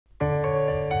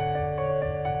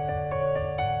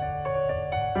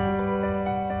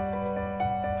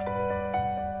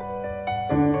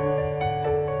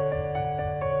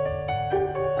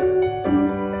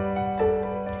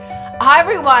Hi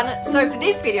everyone, so for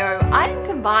this video I am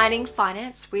combining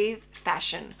finance with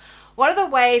fashion. One of the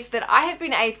ways that I have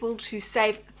been able to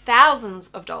save thousands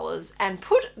of dollars and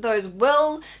put those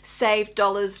well saved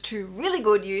dollars to really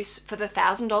good use for the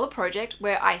 $1,000 project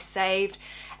where I saved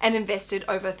and invested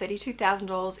over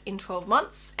 $32,000 in 12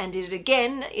 months and did it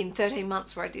again in 13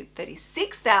 months where I did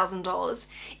 $36,000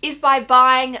 is by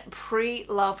buying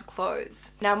pre-loved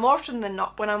clothes. Now more often than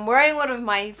not, when I'm wearing one of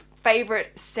my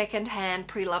favorite second-hand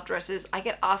pre-loved dresses, I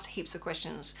get asked heaps of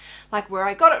questions like where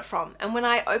I got it from, and when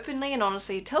I openly and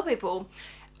honestly tell people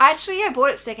actually I bought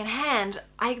it second-hand,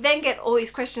 I then get all these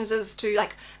questions as to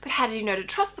like, but how did you know to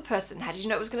trust the person? How did you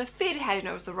know it was going to fit? How did you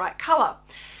know it was the right color?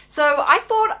 So I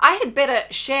thought I had better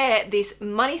share this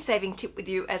money-saving tip with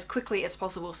you as quickly as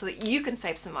possible so that you can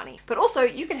save some money. But also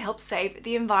you can help save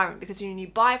the environment because when you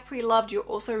buy pre-loved, you're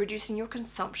also reducing your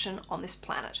consumption on this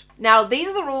planet. Now, these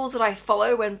are the rules that I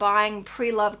follow when buying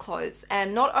pre-loved clothes,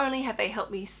 and not only have they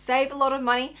helped me save a lot of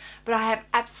money, but I have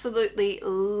absolutely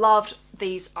loved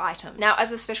these items. Now,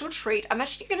 as a special treat, I'm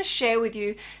actually going to share with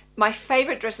you my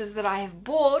favorite dresses that I have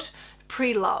bought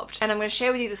pre-loved, and I'm going to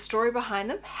share with you the story behind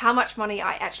them, how much money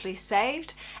I actually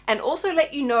saved, and also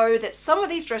let you know that some of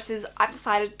these dresses I've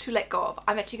decided to let go of.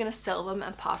 I'm actually going to sell them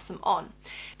and pass them on.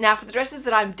 Now for the dresses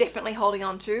that I'm definitely holding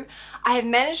on to, I have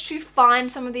managed to find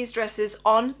some of these dresses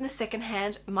on the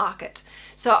secondhand market,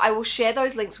 so I will share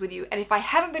those links with you, and if I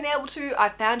haven't been able to,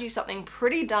 I've found you something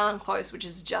pretty darn close which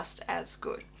is just as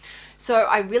good. So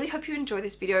I really hope you enjoy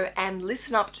this video and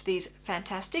listen up to these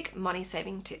fantastic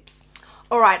money-saving tips.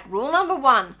 Alright, rule number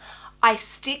one, I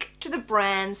stick to the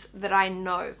brands that I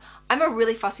know. I'm a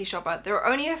really fussy shopper. There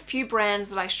are only a few brands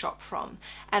that I shop from.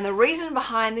 And the reason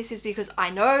behind this is because I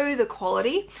know the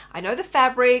quality, I know the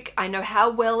fabric, I know how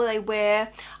well they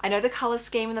wear, I know the color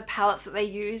scheme and the palettes that they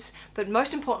use, but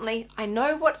most importantly, I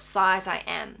know what size I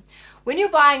am. When you're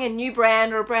buying a new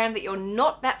brand or a brand that you're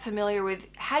not that familiar with,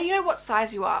 how do you know what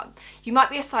size you are? You might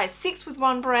be a size 6 with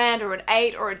one brand or an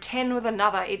 8 or a 10 with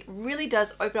another. It really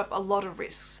does open up a lot of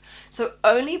risks. So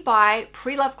only buy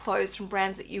pre-loved clothes from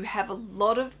brands that you have a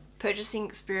lot of purchasing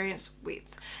experience with.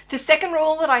 The second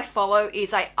rule that I follow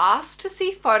is I ask to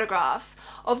see photographs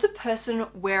of the person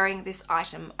wearing this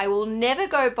item. I will never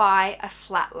go buy a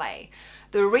flat lay.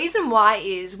 The reason why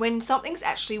is when something's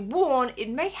actually worn, it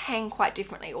may hang quite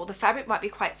differently, or the fabric might be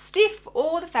quite stiff,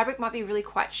 or the fabric might be really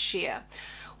quite sheer.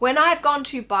 When I've gone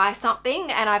to buy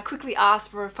something and I've quickly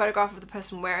asked for a photograph of the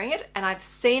person wearing it and I've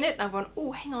seen it and I've gone,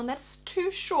 oh, hang on, that's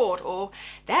too short, or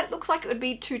that looks like it would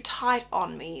be too tight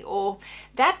on me, or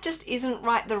that just isn't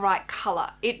the right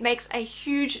color. It makes a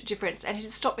huge difference, and it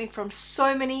has stopped me from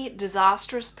so many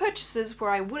disastrous purchases where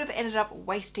I would have ended up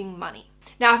wasting money.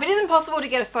 Now, if it isn't possible to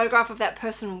get a photograph of that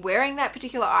person wearing that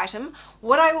particular item,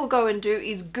 what I will go and do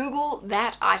is Google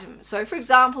that item. So for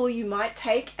example, you might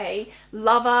take a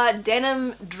lover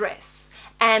denim dress,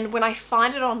 and when I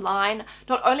find it online,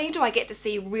 not only do I get to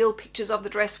see real pictures of the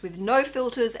dress with no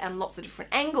filters and lots of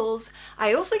different angles,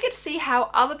 I also get to see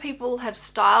how other people have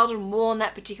styled and worn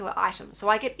that particular item. So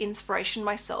I get inspiration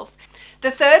myself.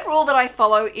 The third rule that I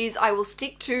follow is I will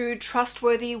stick to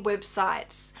trustworthy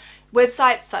websites.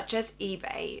 Websites such as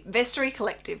eBay, Vestry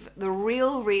Collective, The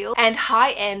Real Real, and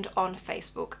High End on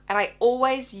Facebook. And I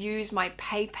always use my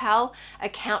PayPal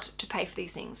account to pay for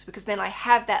these things because then I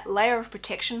have that layer of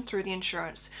protection through the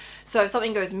insurance. So if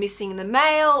something goes missing in the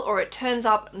mail or it turns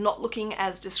up not looking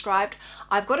as described,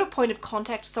 I've got a point of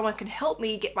contact, someone can help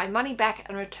me get my money back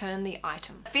and return the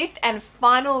item. Fifth and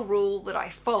final rule that I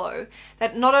follow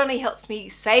that not only helps me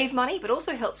save money but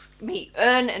also helps me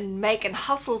earn and make and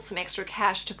hustle some extra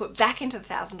cash to put back into the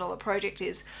 $1,000 project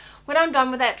is when I'm done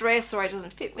with that dress, or it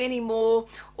doesn't fit me anymore,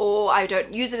 or I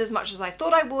don't use it as much as I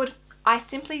thought I would, I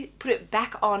simply put it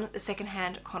back on the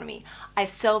secondhand economy. I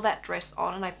sell that dress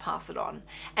on and I pass it on.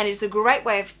 And it's a great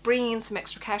way of bringing in some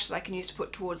extra cash that I can use to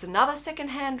put towards another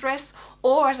secondhand dress,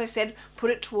 or as I said, put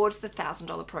it towards the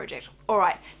 $1,000 project. All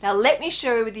right, now let me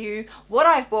share with you what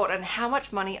I've bought and how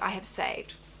much money I have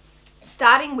saved.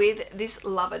 Starting with this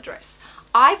lover dress.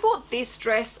 I bought this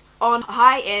dress on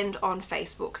High End on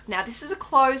Facebook. Now this is a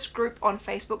closed group on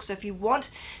Facebook, so if you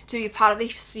want to be a part of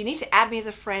this, you need to add me as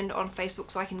a friend on Facebook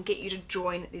so I can get you to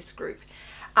join this group.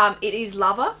 It is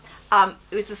lover.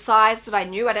 It was the size that I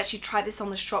knew. I'd actually tried this on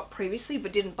the shop previously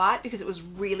but didn't buy it because it was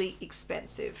really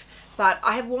expensive. But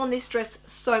I have worn this dress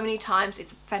so many times.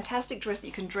 It's a fantastic dress that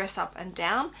you can dress up and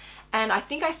down. And I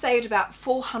think I saved about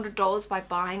 $400 by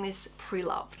buying this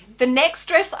pre-loved. The next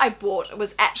dress I bought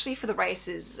was actually for the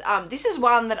races. This is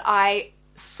one that I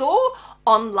saw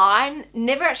online,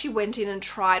 never actually went in and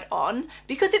tried on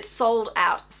because it sold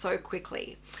out so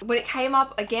quickly. When it came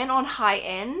up again on high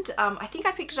end, I think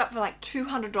I picked it up for like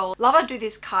 $200. Lover do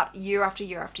this cut year after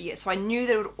year after year, so I knew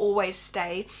that it would always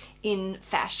stay in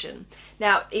fashion.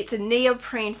 Now it's a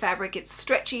neoprene fabric, it's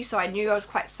stretchy, so I knew I was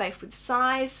quite safe with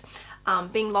size.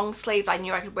 Being long sleeved, I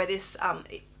knew I could wear this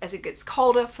as it gets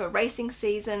colder for racing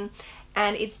season.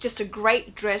 And it's just a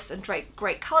great dress and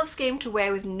great color scheme to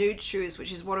wear with nude shoes,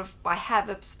 which is what I have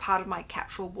as part of my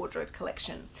capsule wardrobe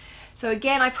collection. So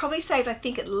again, I probably saved, I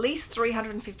think, at least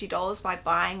 $350 by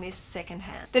buying this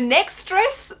secondhand. The next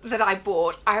dress that I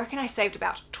bought, I reckon I saved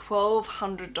about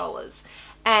 $1,200.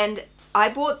 And I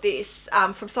bought this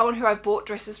from someone who I've bought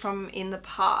dresses from in the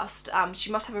past. She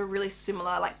must have a really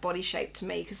similar like body shape to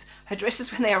me, because her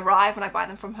dresses when they arrive, when I buy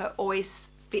them from her,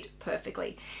 always fit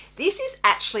perfectly. This is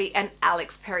actually an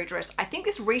Alex Perry dress. I think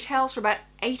this retails for about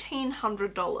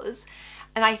 $1,800,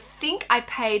 and I think I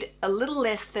paid a little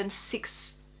less than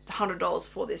 $600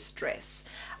 for this dress.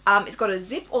 It's got a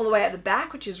zip all the way at the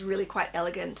back, which is really quite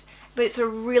elegant, but it's a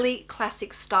really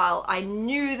classic style. I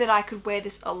knew that I could wear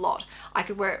this a lot. I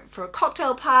could wear it for a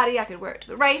cocktail party, I could wear it to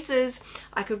the races,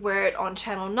 I could wear it on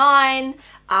Channel 9.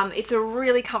 It's a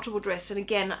really comfortable dress, and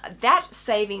again, that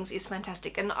savings is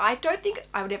fantastic, and I don't think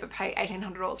I would ever pay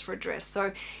 $1,800 for a dress,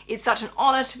 so it's such an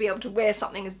honor to be able to wear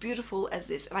something as beautiful as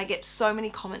this, and I get so many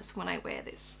comments when I wear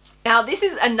this. Now this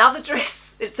is another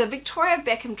dress. It's a Victoria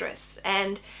Beckham dress,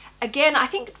 and again, I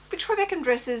think Victoria Beckham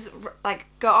dresses like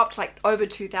go up to like over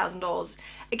 $2,000.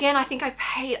 Again, I think I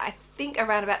paid,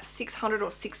 around about $600 or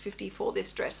 $650 for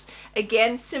this dress.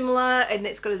 Again, similar, and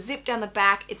it's got a zip down the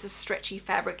back. It's a stretchy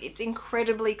fabric. It's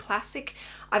incredibly classic.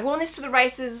 I've worn this to the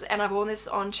races, and I've worn this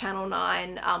on Channel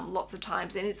 9 lots of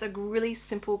times, and it's a really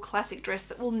simple classic dress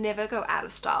that will never go out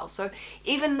of style. So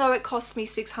even though it cost me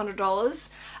 $600,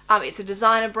 it's a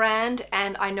designer brand,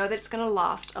 and I know that it's going to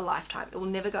last a lifetime. It will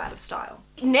never go out of style.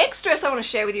 Next dress I want to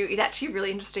share with you is actually really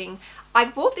interesting. I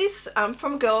bought this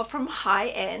from a girl from High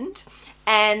End,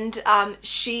 and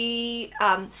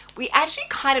we actually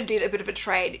kind of did a bit of a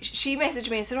trade. She messaged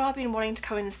me and said, oh, I've been wanting to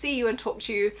come in and see you and talk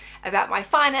to you about my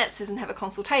finances and have a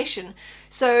consultation.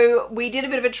 So we did a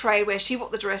bit of a trade where she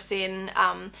bought the dress in,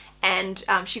 and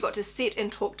she got to sit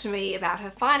and talk to me about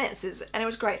her finances, and it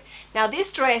was great. Now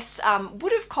this dress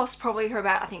would have cost probably her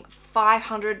about, I think,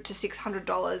 $500 to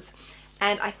 $600.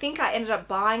 And I think I ended up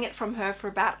buying it from her for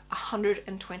about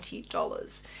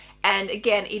 $120. And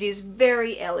again, it is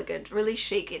very elegant, really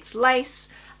chic. It's lace,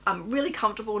 really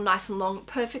comfortable, nice and long,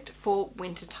 perfect for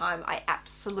winter time. I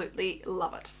absolutely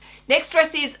love it. Next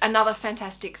dress is another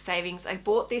fantastic savings. I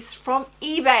bought this from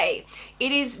eBay.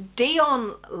 It is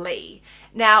Dion Lee.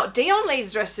 Now, Dion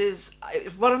Lee's dresses are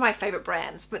one of my favorite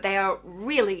brands, but they are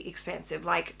really expensive,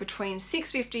 like between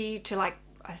 $650 to like,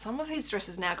 some of his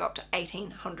dresses now go up to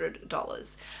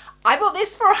 $1,800. I bought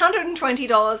this for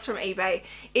 $120 from eBay.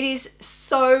 It is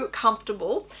so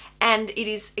comfortable, and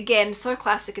it is, again, so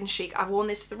classic and chic. I've worn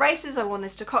this to the races, I've worn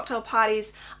this to cocktail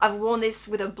parties, I've worn this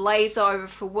with a blazer over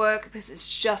for work because it's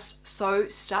just so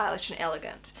stylish and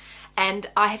elegant. And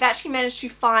I have actually managed to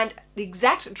find the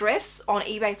exact dress on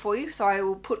eBay for you, so I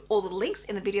will put all the links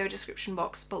in the video description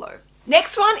box below.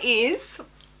 Next one is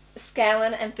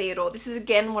Scanlan and Theodore. This is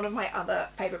again one of my other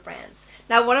favorite brands.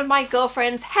 Now, one of my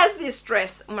girlfriends has this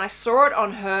dress, and when I saw it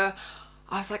on her,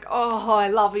 I was like, oh, I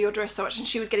love your dress so much, and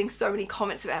she was getting so many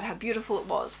comments about how beautiful it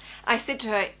was. And I said to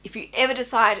her, if you ever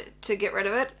decide to get rid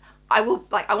of it, I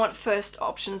want first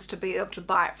options to be able to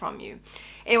buy it from you.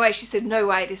 Anyway, she said, no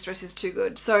way, this dress is too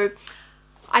good. So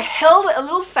I held a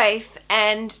little faith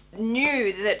and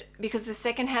knew that because the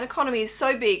secondhand economy is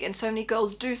so big and so many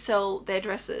girls do sell their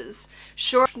dresses,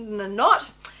 sure than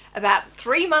not, about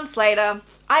 3 months later,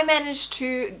 I managed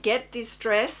to get this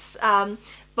dress,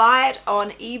 buy it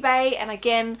on eBay, and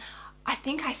again, I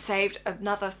think I saved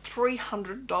another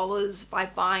 $300 by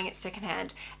buying it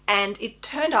secondhand, and it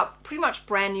turned up pretty much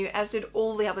brand new, as did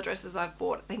all the other dresses I've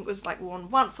bought. I think it was like worn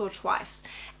once or twice.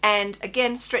 And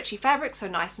again, stretchy fabric, so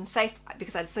nice and safe,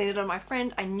 because I'd seen it on my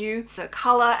friend. I knew the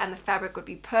color and the fabric would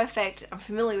be perfect. I'm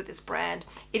familiar with this brand.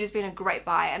 It has been a great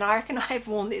buy, and I reckon I've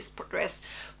worn this dress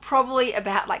probably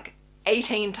about like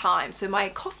 18 times, so my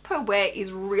cost per wear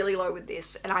is really low with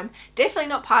this, and I'm definitely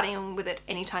not partying with it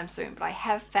anytime soon, but I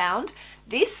have found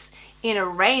this in a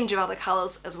range of other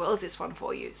colors as well as this one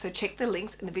for you, so check the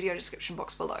links in the video description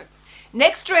box below.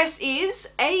 Next dress is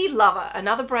a Lover,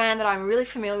 another brand that I'm really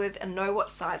familiar with and know what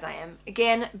size I am.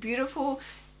 Again, beautiful,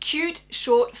 cute,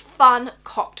 short, fun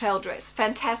cocktail dress.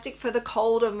 Fantastic for the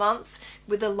colder months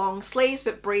with the long sleeves,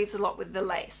 but breathes a lot with the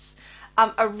lace.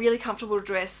 A really comfortable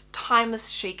dress, timeless,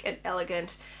 chic and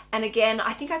elegant. And again,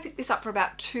 I think I picked this up for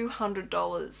about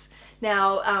 $200.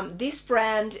 Now, this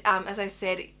brand, as I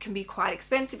said, it can be quite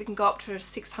expensive. It can go up to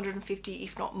 $650,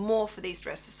 if not more, for these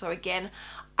dresses. So again,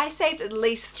 I saved at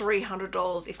least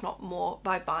 $300, if not more,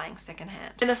 by buying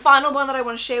secondhand. And the final one that I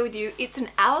want to share with you, it's an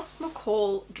Alice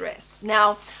McCall dress.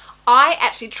 Now, I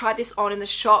actually tried this on in the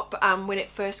shop when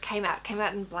it first came out. It came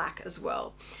out in black as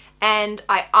well. And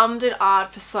I ummed and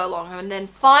ahed for so long, and then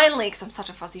finally, because I'm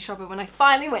such a fussy shopper, when I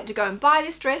finally went to go and buy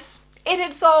this dress, it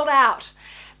had sold out.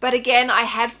 But again, I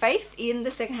had faith in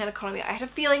the secondhand economy. I had a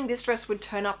feeling this dress would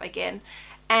turn up again.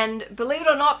 And believe it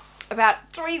or not,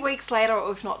 about 3 weeks later,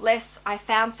 or if not less, I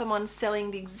found someone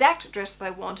selling the exact dress that I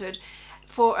wanted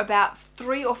for about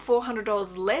 $300 or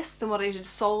 $400 less than what it had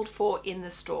sold for in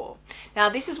the store. Now,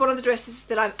 this is one of the dresses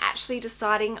that I'm actually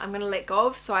deciding I'm going to let go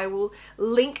of, so I will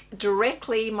link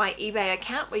directly my eBay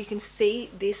account where you can see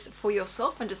this for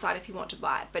yourself and decide if you want to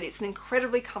buy it. But it's an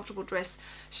incredibly comfortable dress,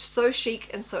 so chic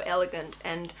and so elegant,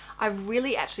 and I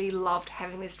really actually loved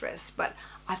having this dress, but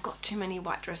I've got too many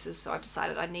white dresses, so I've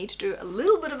decided I need to do a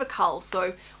little bit of a cull.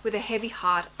 So with a heavy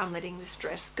heart, I'm letting this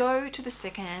dress go to the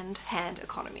second-hand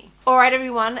economy. Alright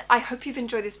everyone, I hope you've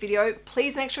enjoyed this video.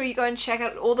 Please make sure you go and check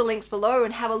out all the links below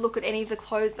and have a look at any of the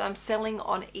clothes that I'm selling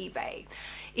on eBay.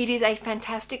 It is a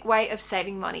fantastic way of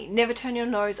saving money. Never turn your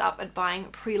nose up at buying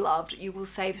pre-loved. You will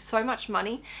save so much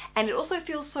money, and it also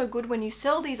feels so good when you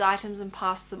sell these items and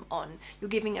pass them on. You're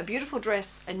giving a beautiful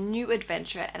dress a new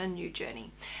adventure and a new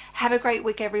journey. Have a great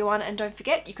week everyone, and don't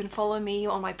forget you can follow me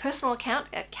on my personal account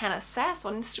at CannaSass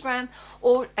on Instagram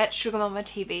or at Sugar Mama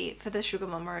TV for the Sugar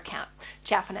Mama account.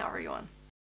 Ciao for now everyone.